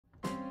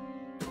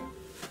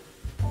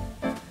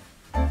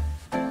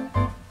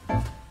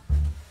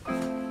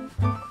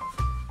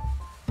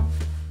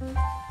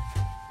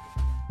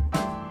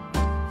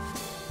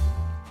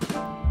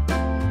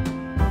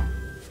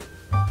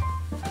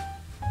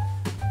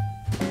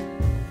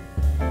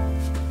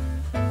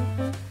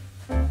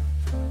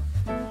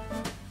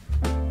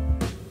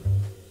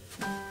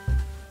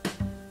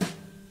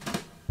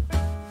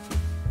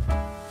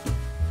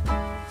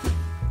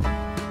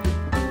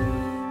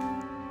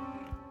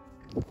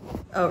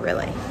Oh,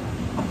 really?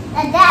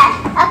 And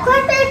that, of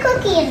course, the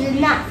cookie is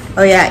enough.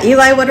 Oh, yeah.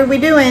 Eli, what are we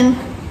doing?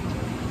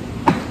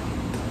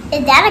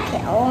 Is that a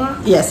kill?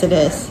 Yes, it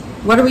is.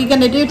 What are we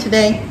going to do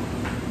today?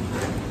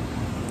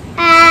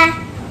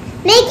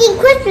 Making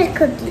Christmas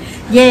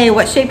cookies. Yay,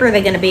 what shape are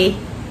they going to be?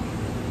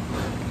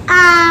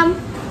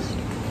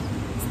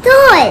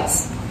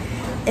 Stars.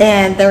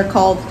 And they're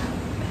called?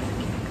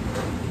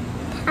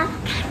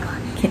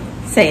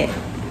 Say it.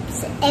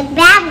 A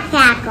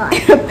Peppa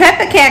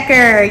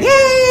Peppa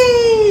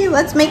Yay!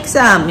 Let's make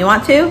some. You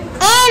want to?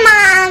 And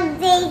Mom,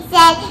 they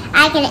said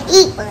I can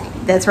eat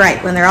one. That's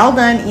right. When they're all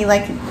done,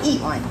 Eli can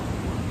eat one.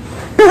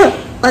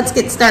 Let's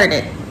get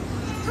started.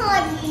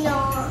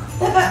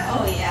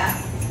 Oh, yeah.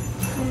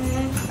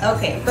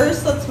 Okay,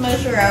 first let's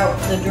measure out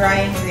the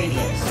dry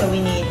ingredients. So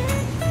we need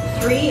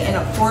 3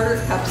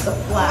 1/4 cups of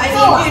flour. I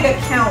need you to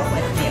count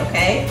with me,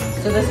 okay?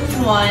 So this is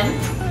 1.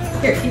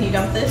 Here, can you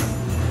dump this?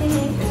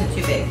 Is it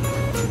too big?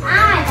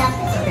 I dump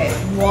it. Okay,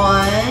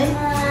 1.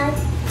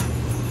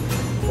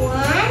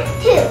 1,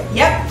 2.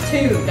 Yep,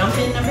 2. Dump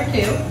in number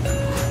 2.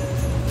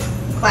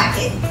 Clack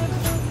it.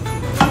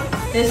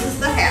 This is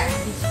the 1/2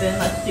 teaspoon.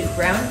 Let's do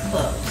ground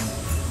cloves.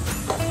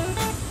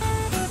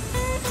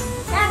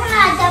 Now can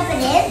I dump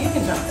it in? You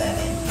can dump that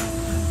in.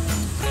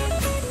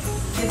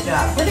 Good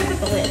job. Put it with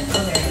the lid.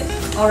 Oh, there it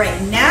is. All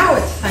right, now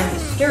it's time to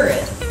stir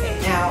it. Okay,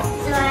 now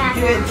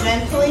do it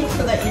gently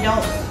so that you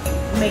don't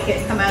make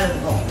it come out of the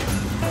bowl.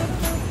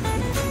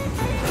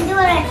 Do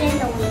it gently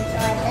so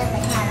it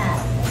doesn't come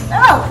out.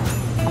 Oh!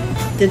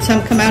 Did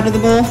some come out of the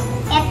bowl?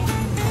 Yep,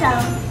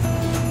 some.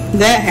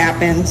 That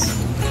happens.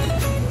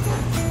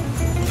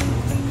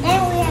 Then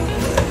we have to...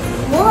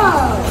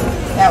 Whoa!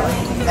 That one,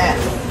 you do that.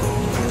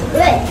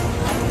 Good.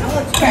 Now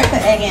let's crack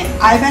the egg in.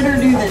 I better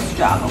do this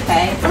job,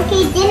 okay?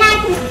 Okay, then I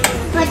can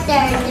put the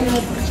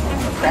maple syrup.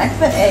 Crack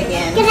the egg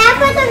in. Can I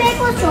put the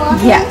maple syrup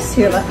in? Yes,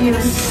 here, let me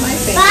rinse my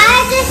face. But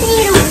I just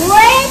need a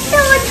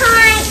little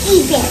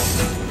tiny bit.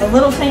 A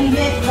little tiny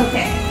bit?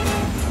 Okay.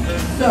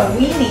 So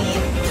we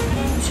need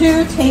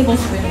 2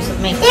 tablespoons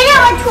of maple Then it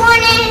will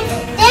turn in,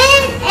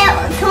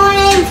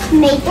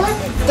 maple,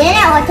 then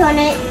it will turn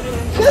in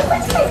 2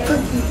 Christmas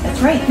cookies. That's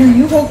right. Here,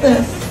 you hold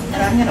this, and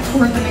I'm going to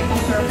pour the maple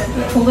syrup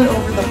into it. Hold it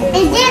over the bowl.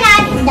 And then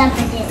I can dump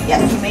it in.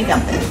 Yes, you may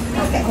dump it.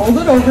 Okay, hold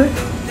it over.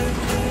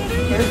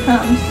 Here it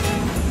comes.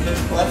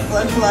 Glug,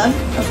 glug, glug.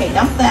 Okay,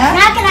 dump that.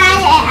 Now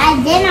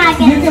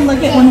can You can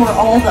lick it when we're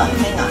all done.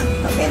 Hang on.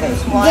 Okay,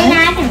 there's 1. Then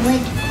I can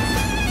lick it.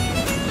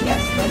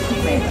 Yes, this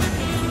you may lick.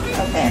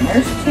 Okay, and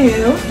there's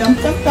 2. Dump,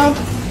 dump, dump.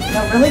 No,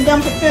 really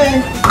dump it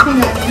good.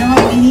 Hang on, you know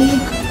what? We need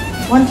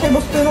 1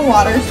 tablespoon of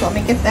water, so let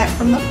me get that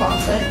from the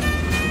faucet.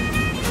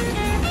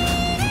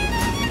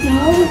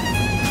 No.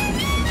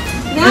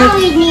 Now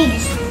we need to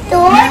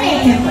store Now you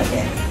it. can lick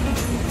it.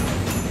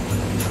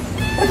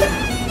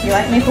 You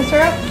like maple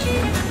syrup?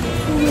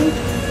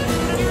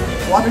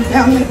 Watered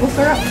down maple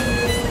syrup?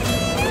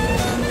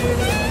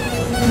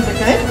 Is it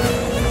good?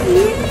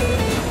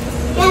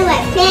 Tastes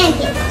like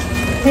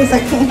pancakes. Tastes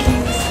like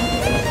pancakes.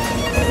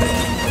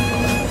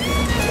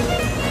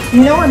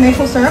 You know where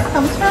maple syrup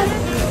comes from?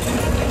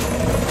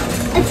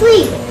 A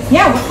tree.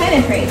 Yeah, what kind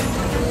of tree?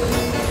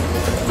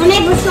 A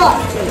maple syrup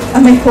tree. A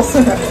maple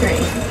syrup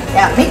tree.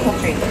 Yeah, maple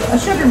tree. A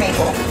sugar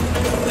maple.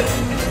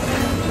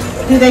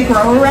 Do they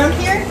grow around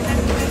here?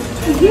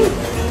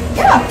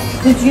 Yeah.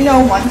 Did you know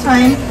one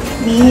time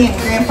me and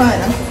Grandpa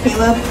and Uncle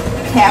Caleb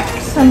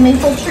tapped some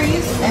maple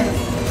trees and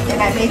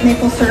I made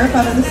maple syrup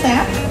out of the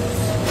sap?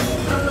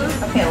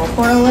 Okay, we'll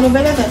pour a little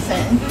bit of this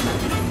in.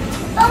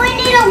 But we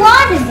need a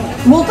lot of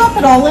it. We'll dump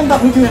it all in,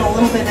 but we do it a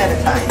little bit at a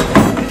time.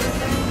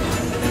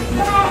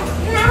 But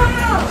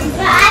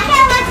I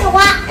can't let the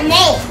rotten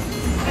egg.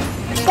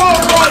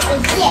 That'll make me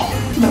sick.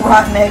 The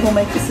rotten egg will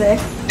make you sick.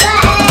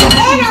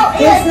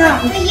 But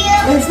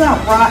It's not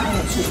rotten,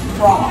 it's just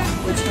raw,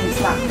 which means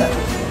not cooked.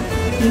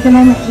 You can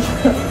only eat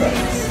cooked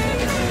eggs.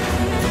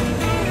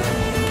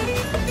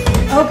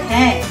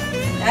 Okay,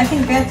 I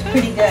think that's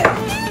pretty good.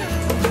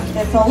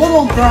 It's a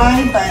little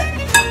dry, but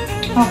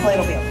hopefully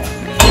it'll be okay.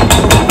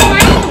 Can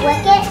I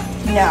lick it?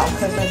 No,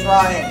 because there's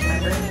raw egg,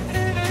 remember?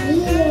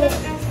 Yeah.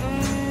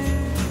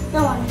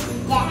 Don't want to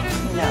eat that.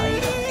 No,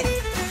 you don't.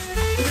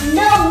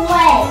 No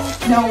way.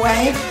 No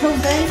way,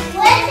 Jose?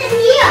 What's in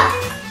here?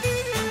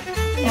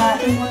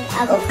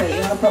 Okay, you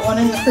want to put one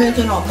in the fridge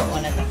and I'll put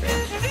one in the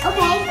fridge.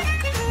 Okay.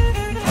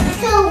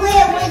 So we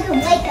can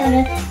wait on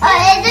it.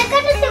 Is it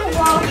going to take a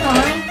long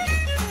time?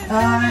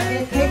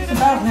 It takes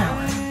about an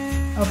hour.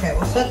 Okay,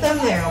 we'll set them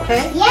there,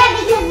 okay? Yeah,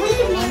 because we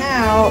can make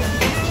Out.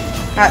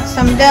 Got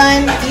some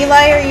done.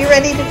 Eli, are you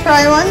ready to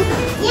try one?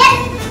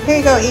 Yes. Here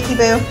you go, Iki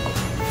Boo.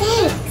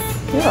 Thanks.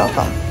 You're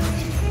welcome.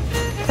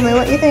 Tell me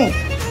what you think.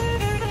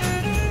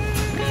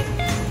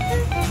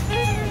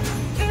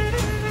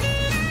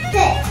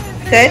 Good.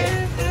 Good?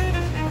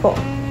 Cool.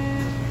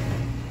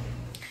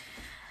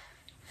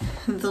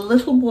 The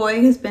little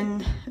boy has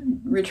been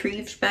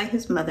retrieved by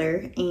his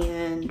mother,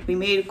 and we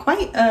made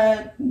quite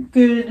a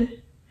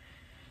good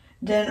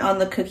dent on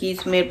the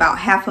cookies. We made about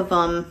half of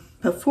them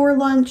before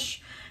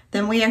lunch,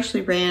 Then we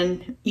actually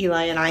ran,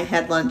 Eli and I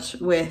had lunch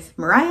with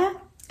Mariah,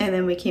 and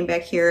then we came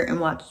back here and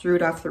watched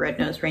Rudolph the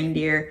Red-Nosed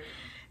Reindeer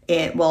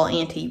while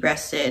Auntie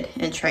rested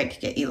and tried to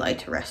get Eli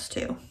to rest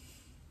too.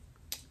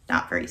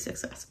 Not very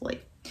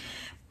successfully.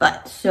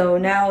 But so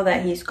now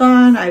that he's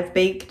gone, I've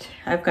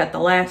got the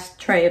last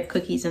tray of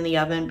cookies in the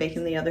oven,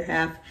 baking the other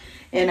half.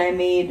 And I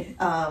made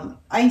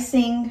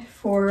icing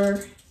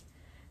for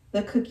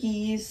the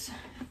cookies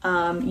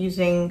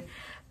using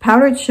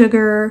powdered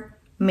sugar,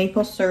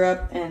 maple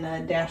syrup, and a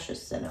dash of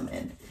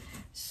cinnamon.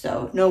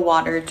 So no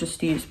water,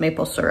 just use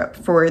maple syrup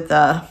for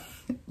the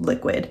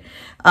liquid.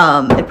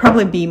 It'd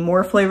probably be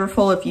more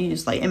flavorful if you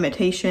use like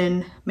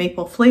imitation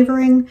maple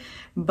flavoring,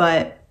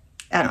 but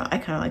I don't know, I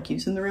kind of like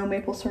using the real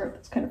maple syrup.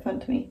 It's kind of fun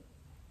to me.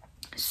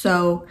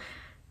 So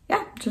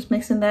yeah, just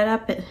mixing that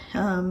up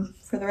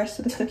for the rest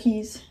of the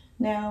cookies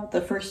now.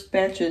 The first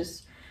batch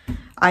is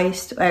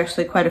iced.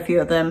 Actually, quite a few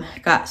of them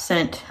got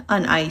sent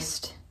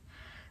uniced.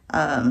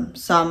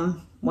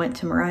 Some went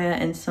to Mariah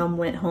and some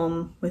went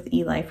home with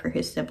Eli for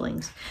his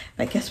siblings.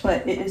 But guess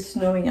what? It is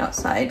snowing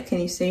outside. Can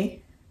you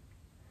see?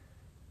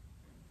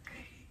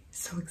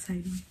 So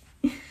exciting.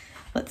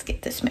 Let's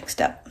get this mixed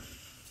up.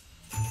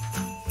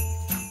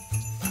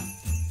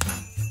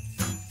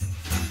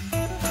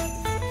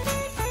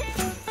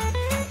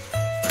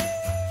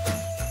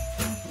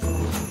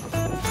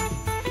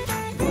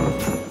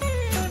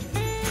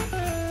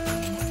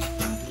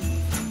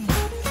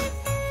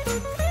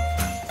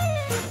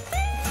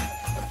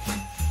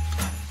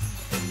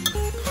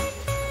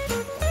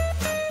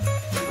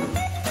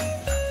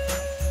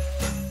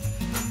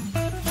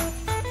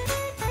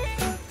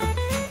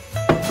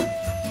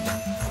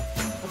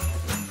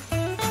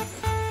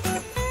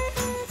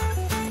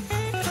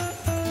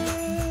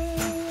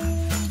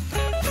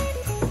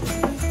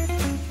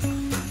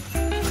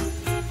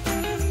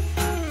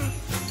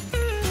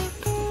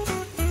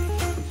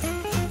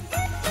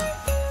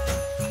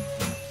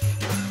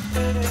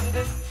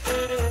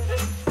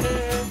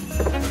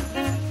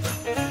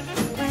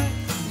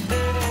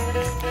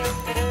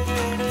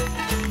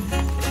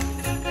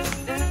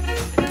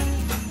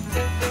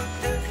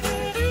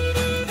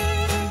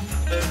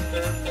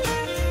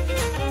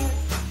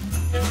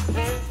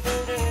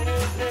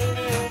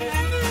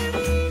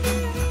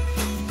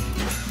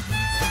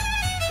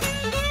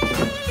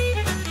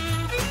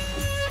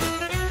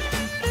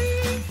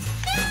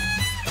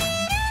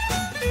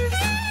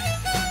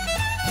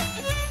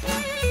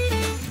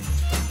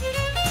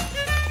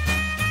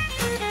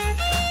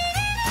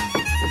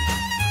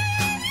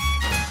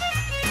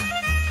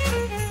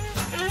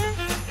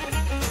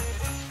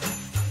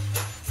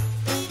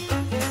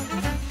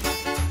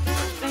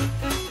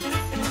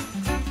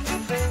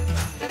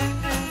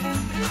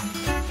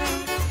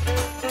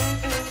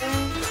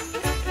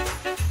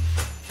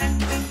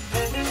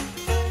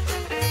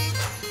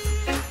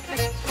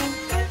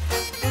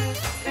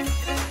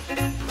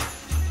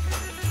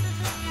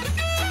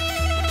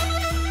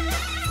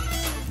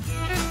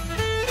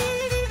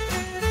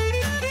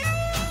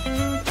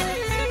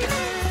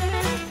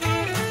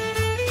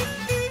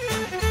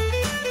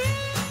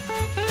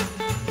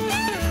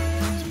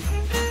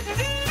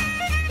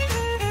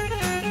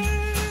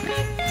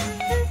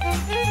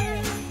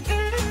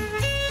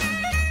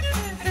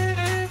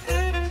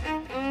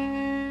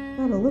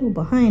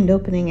 Behind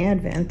opening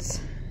Advents.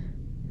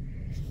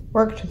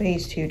 Worked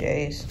these 2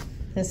 days.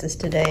 This is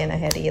today and I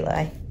had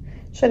Eli.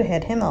 Should have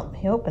had him help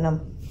me open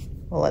them.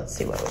 Well, let's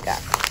see what we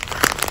got.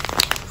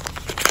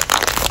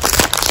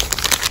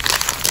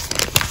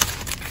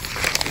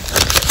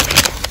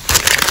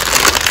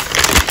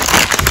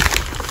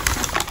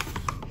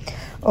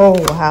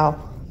 Oh,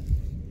 wow.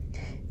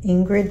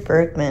 Ingrid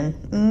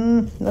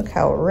Bergman. Look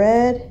how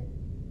red.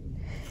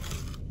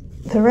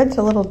 The red's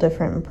a little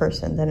different in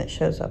person than it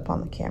shows up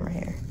on the camera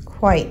here.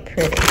 Quite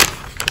pretty.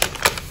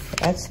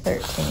 That's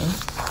 13.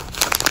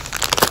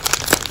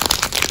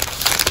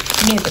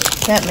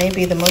 That may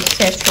be the most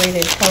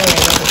saturated color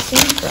I've ever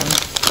seen from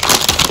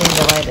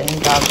Delight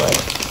and Dogwood.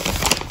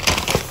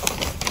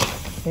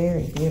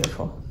 Very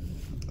beautiful.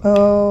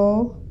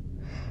 Oh,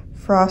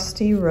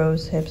 frosty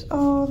rose hips.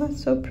 Oh,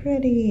 that's so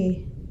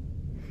pretty.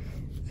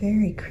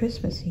 Very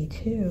Christmassy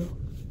too.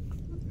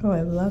 Oh,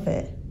 I love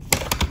it.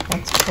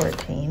 That's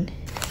 14.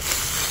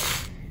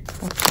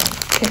 That's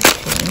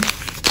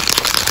 15.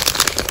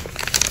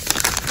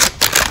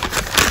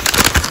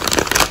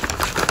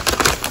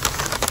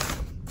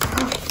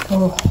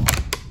 Oh,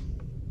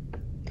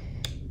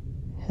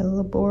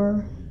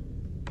 hellebore.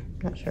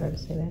 Not sure how to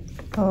say that.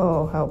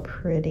 Oh, how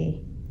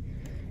pretty.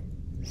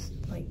 It's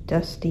like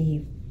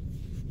dusty,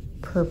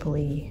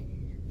 purpley.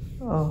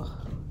 Oh,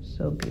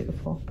 so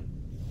beautiful.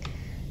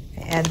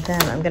 I add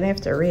them. I'm gonna have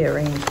to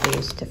rearrange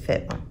these to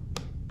fit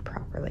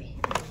properly.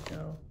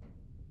 So,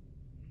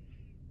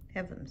 I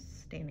have them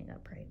standing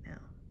up right now.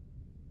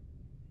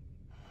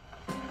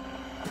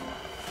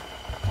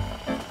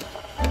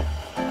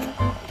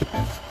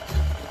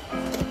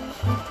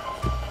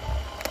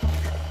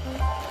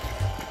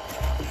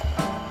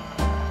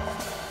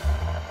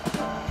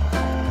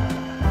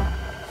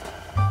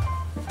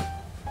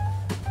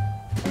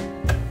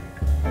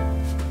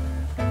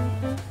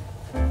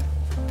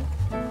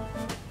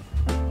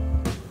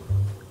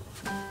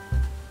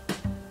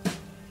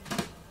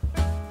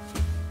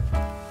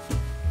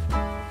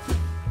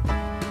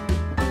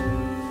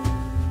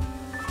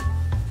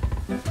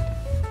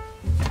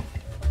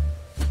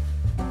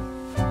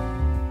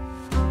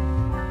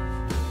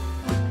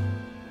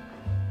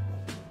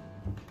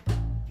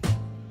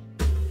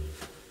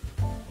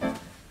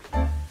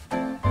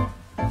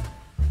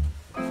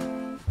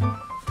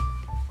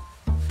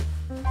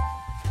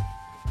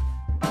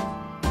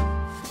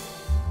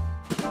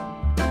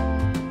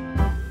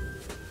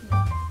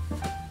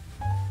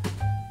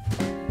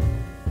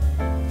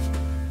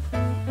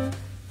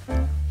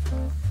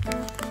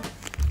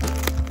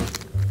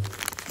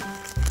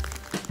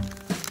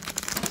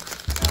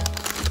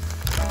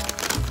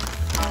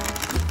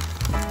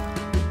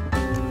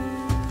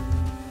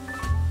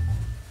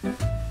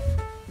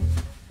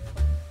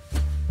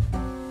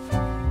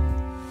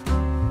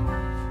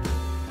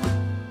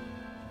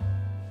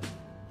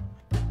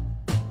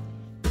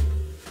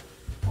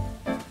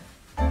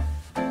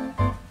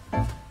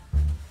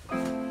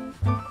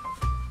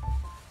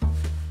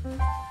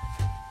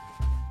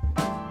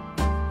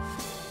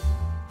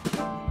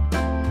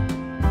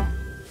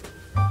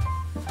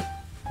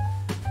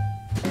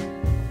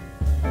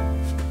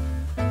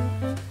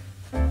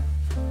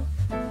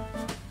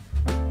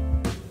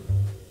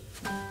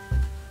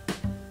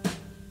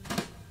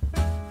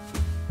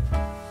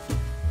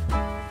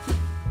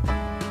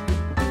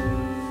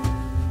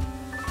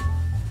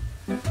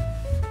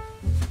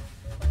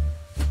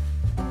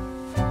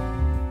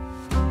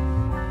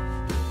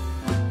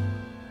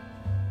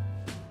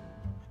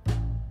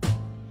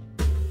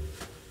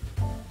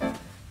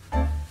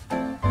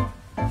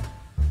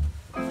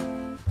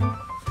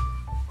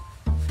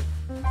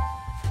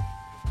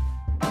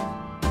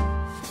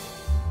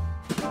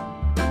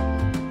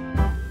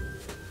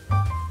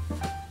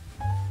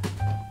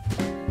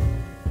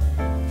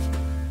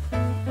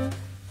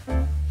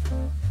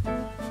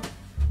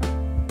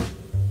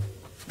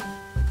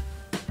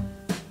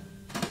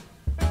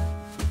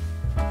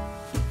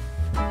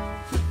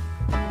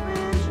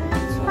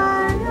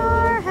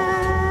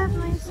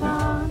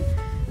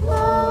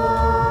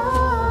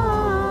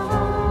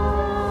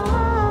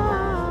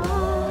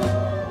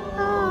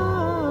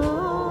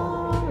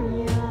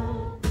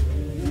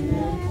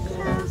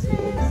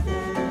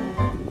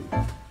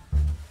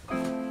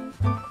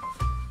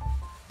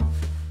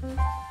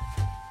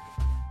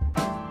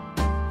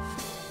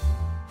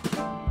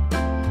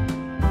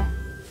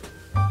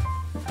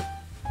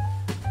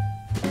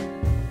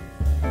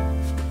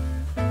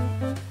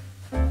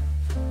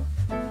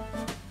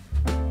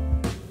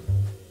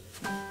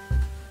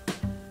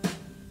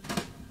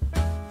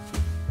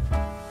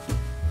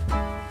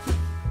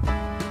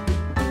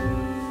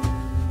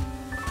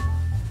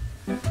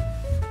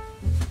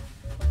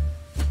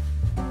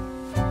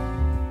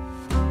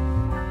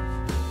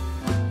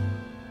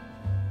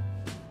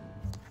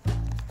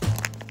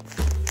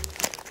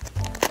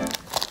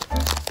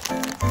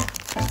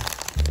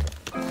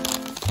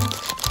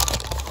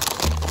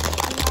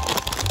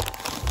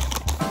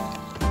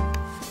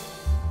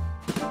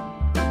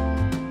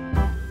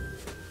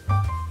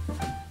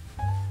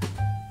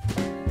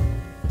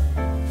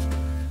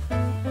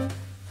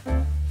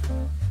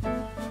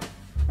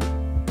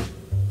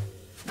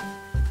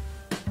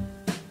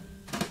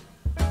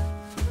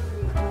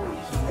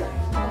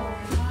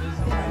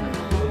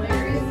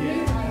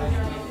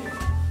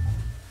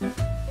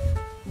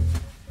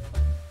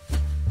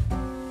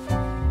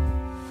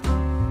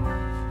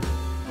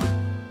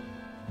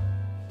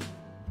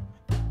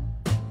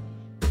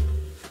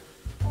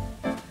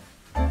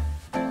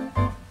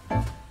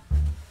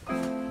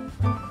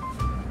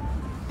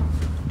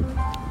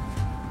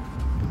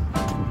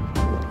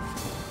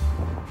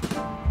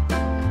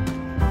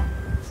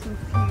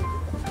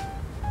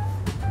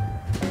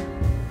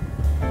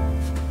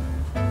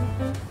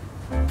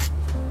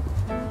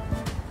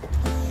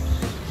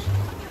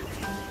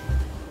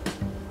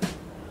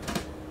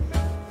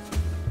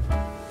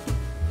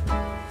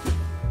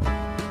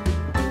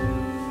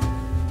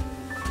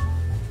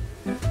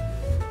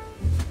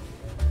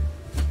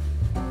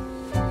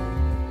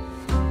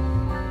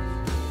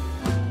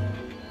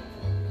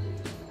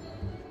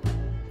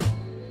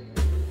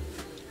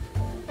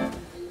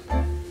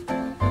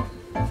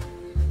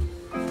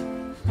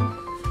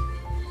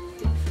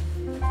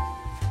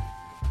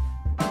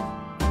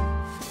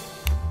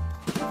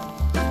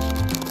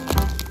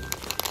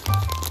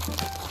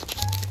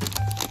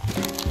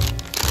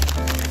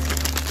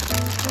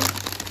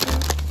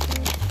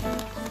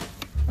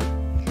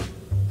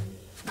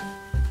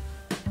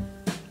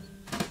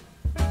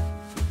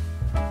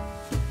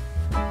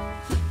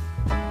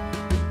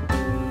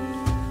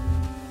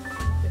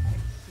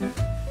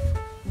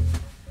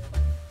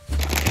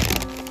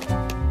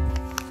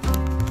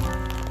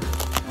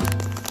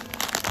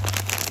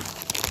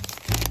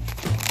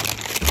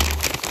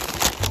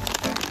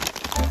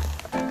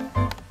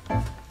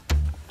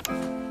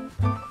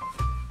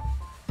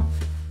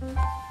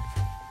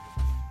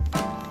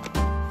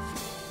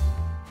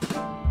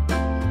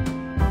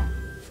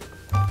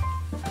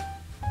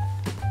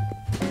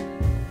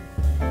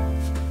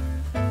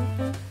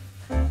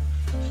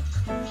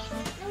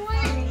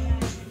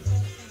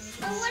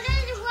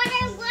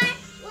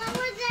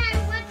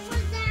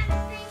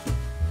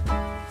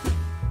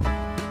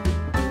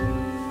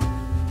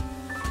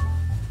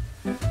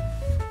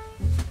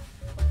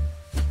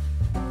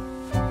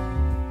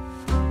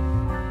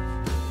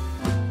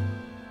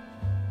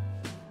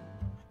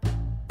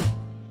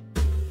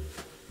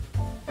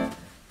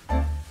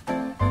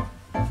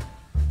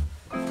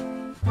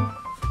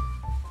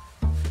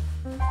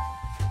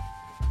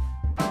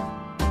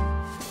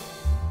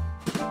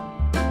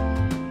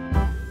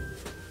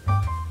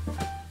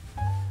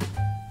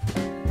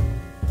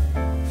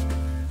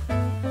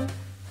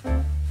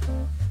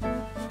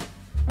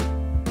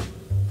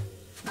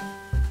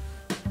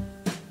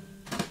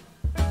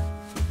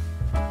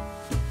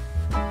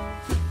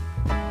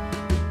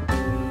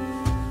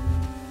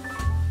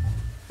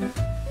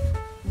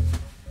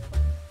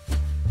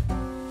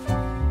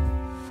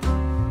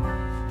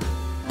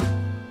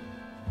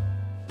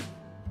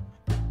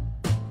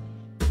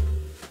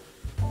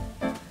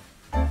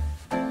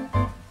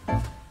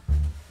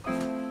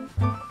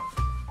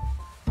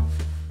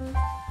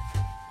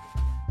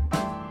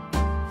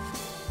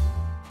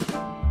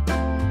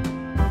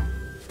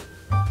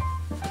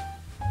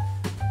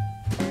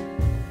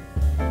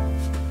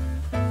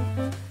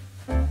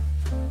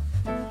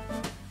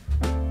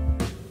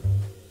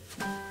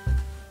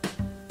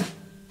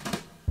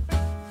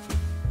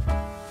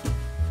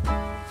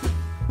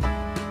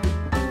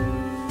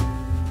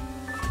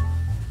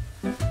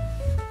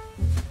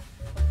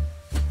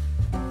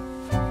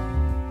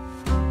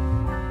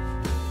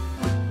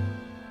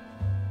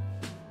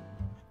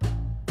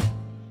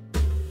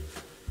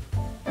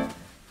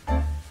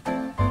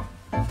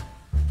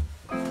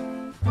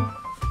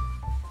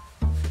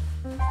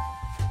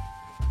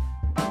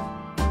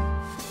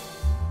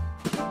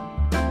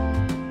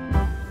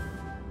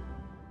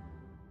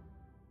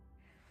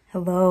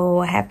 Hello,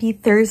 happy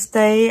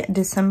Thursday,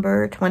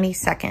 December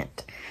 22nd.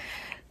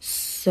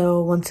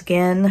 So once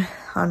again,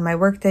 on my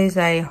work days,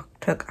 I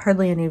took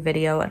hardly any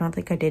video. I don't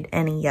think I did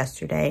any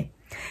yesterday.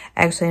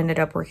 I actually ended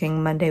up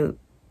working Monday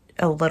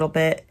a little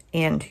bit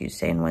and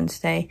Tuesday and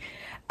Wednesday.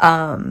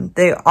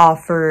 They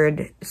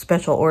offered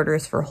special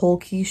orders for whole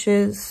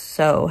quiches,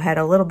 so had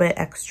a little bit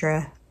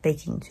extra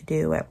baking to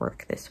do at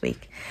work this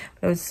week.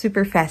 It was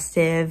super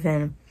festive,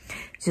 and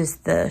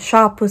just the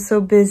shop was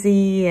so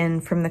busy,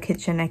 and from the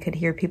kitchen I could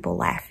hear people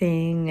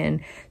laughing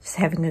and just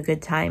having a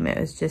good time. It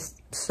was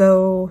just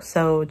so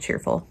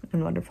cheerful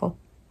and wonderful.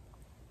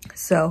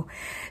 So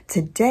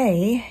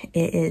today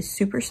it is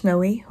super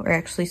snowy. We're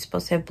actually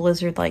supposed to have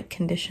blizzard-like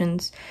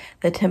conditions.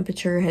 The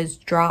temperature has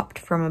dropped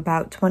from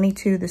about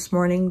 22 this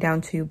morning down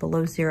to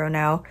below 0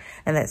 now,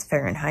 and that's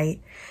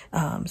Fahrenheit.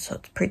 So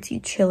it's pretty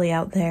chilly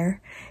out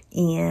there.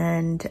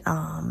 And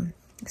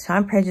so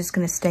I'm probably just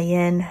going to stay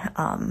in.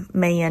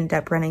 May end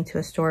up running to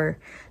a store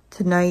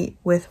tonight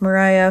with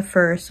Mariah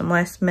for some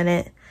last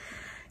minute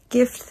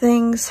gift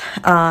things.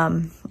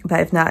 But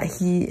if not,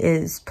 he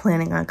is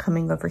planning on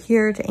coming over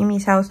here to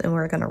Amy's house and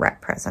we're going to wrap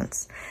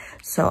presents.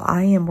 So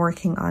I am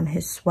working on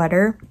his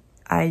sweater.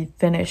 I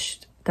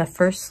finished the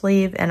first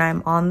sleeve and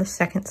I'm on the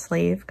second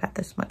sleeve. Got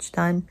this much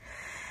done.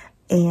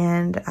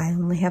 And I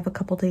only have a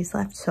couple days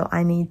left, so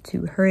I need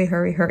to hurry.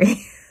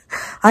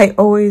 I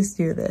always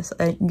do this.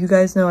 You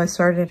guys know I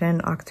started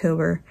in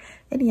October,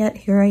 and yet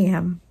here I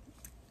am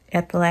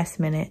at the last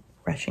minute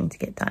rushing to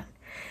get done.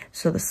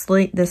 So the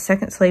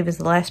second sleeve is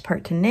the last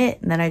part to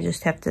knit, and then I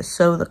just have to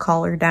sew the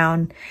collar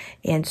down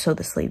and sew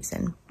the sleeves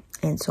in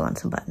and sew on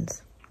some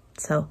buttons.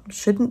 So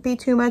shouldn't be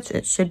too much.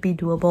 It should be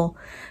doable,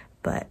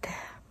 but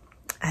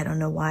I don't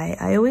know why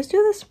I always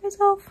do this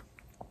myself.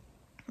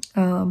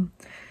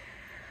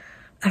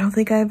 I don't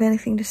think I have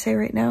anything to say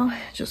right now.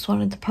 Just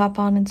wanted to pop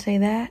on and say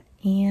that.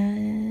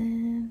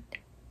 And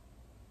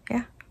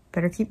yeah,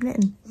 better keep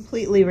knitting.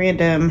 Completely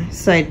random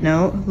side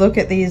note. Look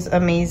at these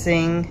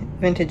amazing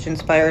vintage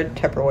inspired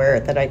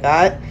Tupperware that I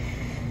got.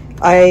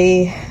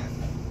 I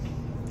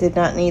did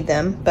not need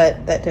them,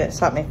 but that didn't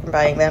stop me from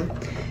buying them.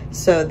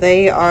 So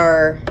they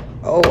are,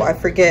 oh, I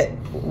forget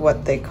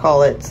what they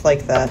call it. It's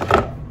like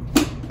the,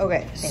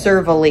 okay,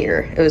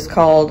 Cervelier. It was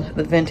called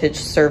the Vintage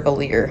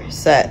Cervelier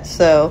set.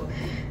 So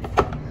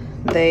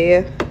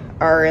they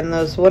are in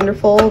those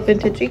wonderful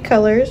vintagey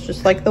colors,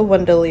 just like the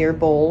Wondelier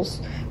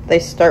bowls. They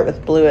start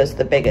with blue as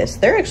the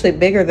biggest. They're actually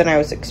bigger than I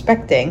was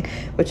expecting,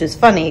 which is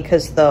funny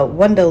because the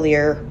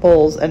Wondelier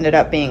bowls ended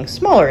up being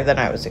smaller than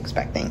I was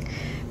expecting.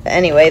 But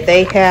anyway,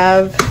 they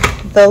have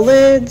the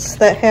lids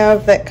that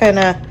have that kind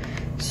of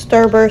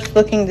starburst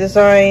looking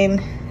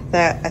design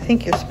that I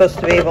think you're supposed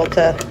to be able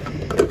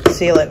to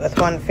seal it with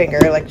one finger,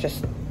 like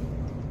just,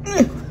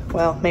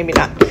 well, maybe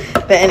not.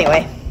 But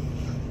anyway.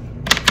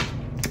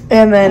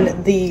 And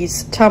then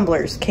these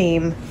tumblers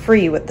came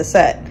free with the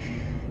set.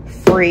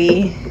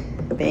 Free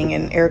being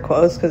in air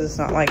quotes because it's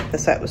not like the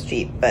set was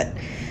cheap, but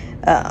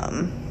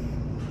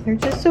they're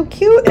just so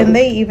cute, and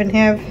they even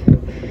have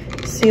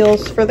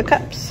seals for the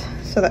cups.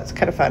 So that's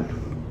kind of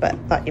fun, but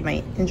thought you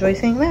might enjoy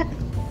seeing that.